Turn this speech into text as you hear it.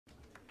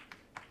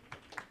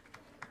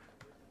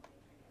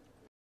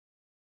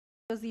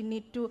because you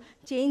need to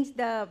change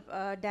the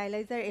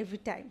dialyzer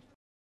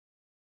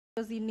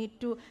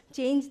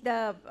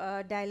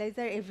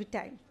every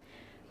time.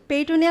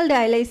 Peritoneal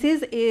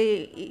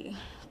dialysis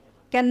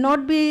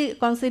cannot be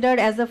considered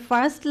as a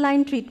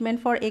first-line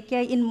treatment for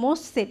AKI in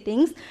most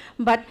settings,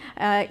 but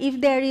if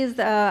there is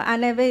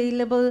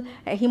unavailable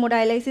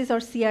hemodialysis or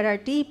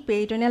CRRT,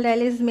 peritoneal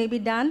dialysis may be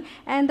done,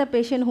 and the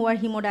patient who are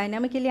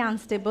hemodynamically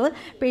unstable,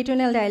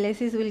 peritoneal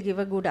dialysis will give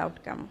a good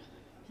outcome.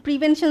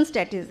 Prevention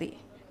strategy.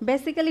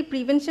 Basically,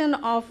 prevention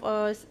of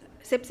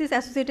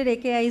sepsis-associated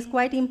AKI is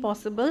quite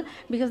impossible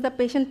because the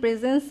patient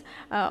presents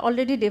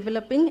already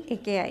developing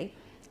AKI.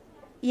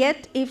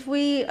 Yet, if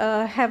we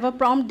have a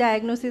prompt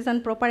diagnosis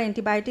and proper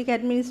antibiotic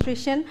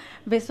administration,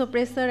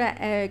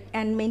 vasopressor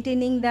and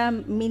maintaining the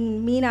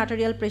mean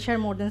arterial pressure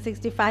more than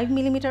 65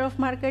 millimeter of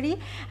mercury,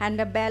 and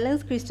a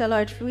balanced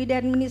crystalloid fluid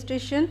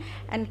administration,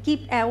 and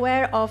keep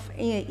aware of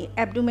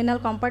abdominal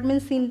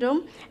compartment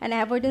syndrome and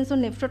avoidance of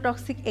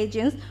nephrotoxic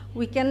agents,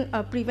 we can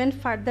prevent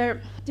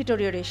further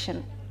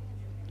deterioration.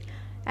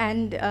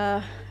 And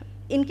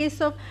in case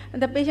of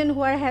the patient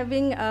who are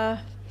having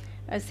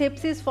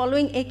sepsis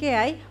following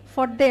AKI,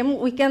 for them,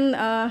 we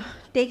can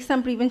take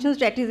some prevention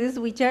strategies,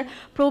 which are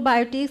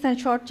probiotics and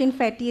short-chain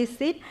fatty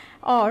acid,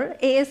 or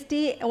AST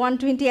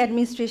 120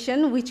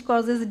 administration, which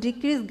causes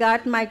decreased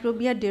gut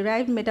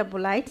microbia-derived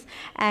metabolites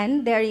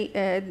and their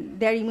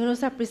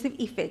immunosuppressive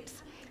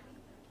effects.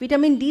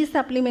 Vitamin D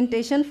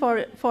supplementation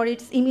for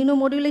its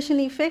immunomodulation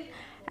effect,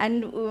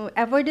 and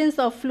avoidance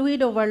of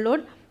fluid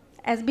overload,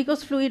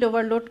 because fluid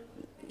overload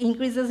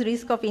increases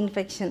risk of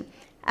infection.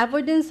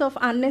 Avoidance of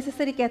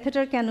unnecessary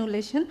catheter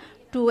cannulation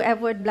to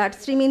avoid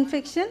bloodstream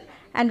infection,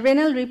 and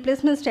renal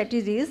replacement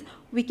strategies.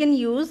 We can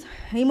use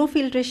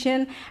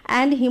hemofiltration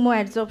and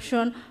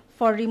hemoadsorption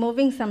for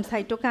removing some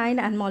cytokine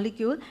and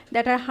molecule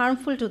that are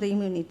harmful to the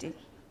immunity.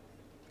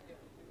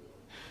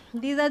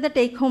 These are the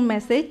take-home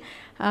message.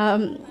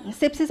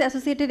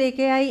 Sepsis-associated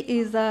AKI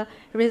is a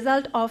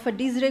result of a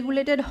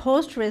dysregulated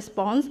host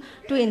response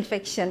to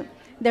infection.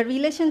 The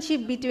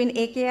relationship between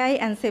AKI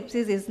and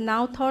sepsis is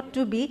now thought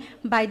to be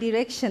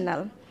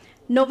bidirectional.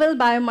 Novel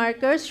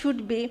biomarkers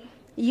should be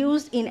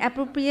used in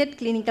appropriate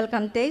clinical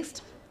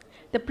context.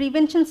 The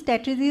prevention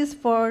strategies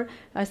for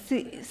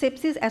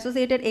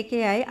sepsis-associated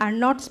AKI are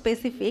not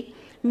specific,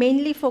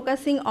 mainly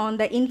focusing on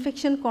the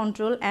infection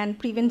control and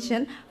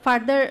prevention for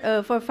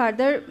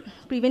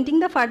preventing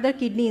the further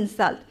kidney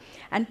insult.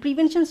 And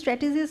prevention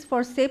strategies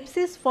for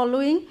sepsis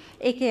following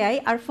AKI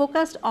are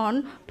focused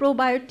on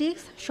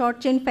probiotics,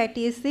 short-chain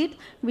fatty acid,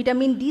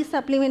 vitamin D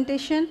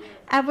supplementation,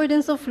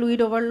 avoidance of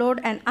fluid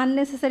overload, and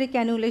unnecessary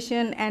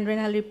cannulation and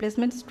renal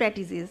replacement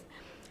strategies.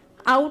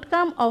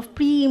 Outcome of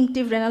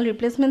preemptive renal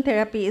replacement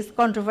therapy is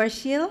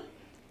controversial.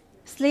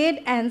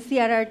 SLADE and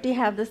CRRT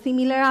have the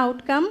similar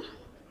outcome.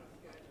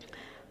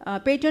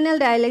 Peritoneal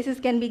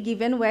dialysis can be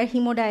given where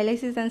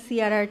hemodialysis and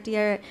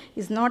CRRT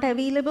is not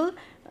available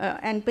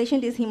and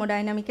patient is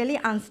hemodynamically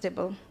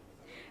unstable.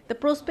 The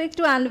prospect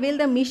to unveil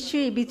the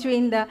mystery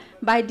between the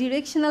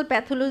bidirectional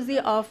pathology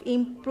and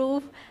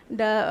improve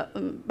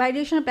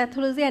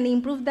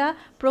the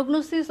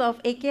prognosis of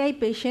AKI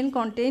patient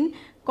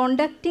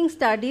conducting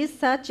studies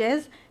such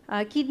as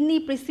Kidney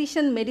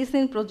Precision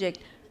Medicine Project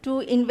to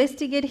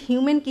investigate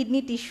human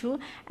kidney tissue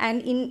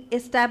and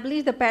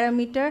establish the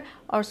parameter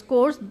or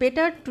scores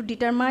better to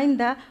determine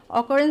the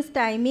occurrence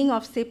timing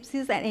of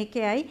sepsis and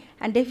AKI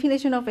and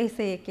definition of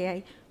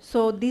SA-AKI.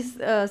 So this,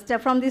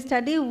 from this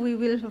study, we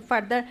will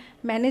further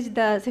manage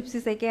the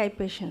sepsis AKI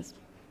patients.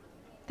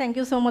 Thank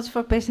you so much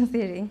for patience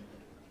hearing.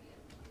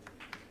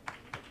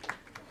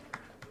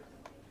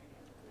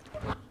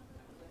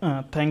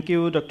 Thank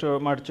you, Dr.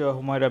 Marcia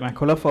Humaira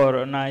Makhola, for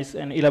a nice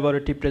and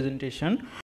elaborative presentation.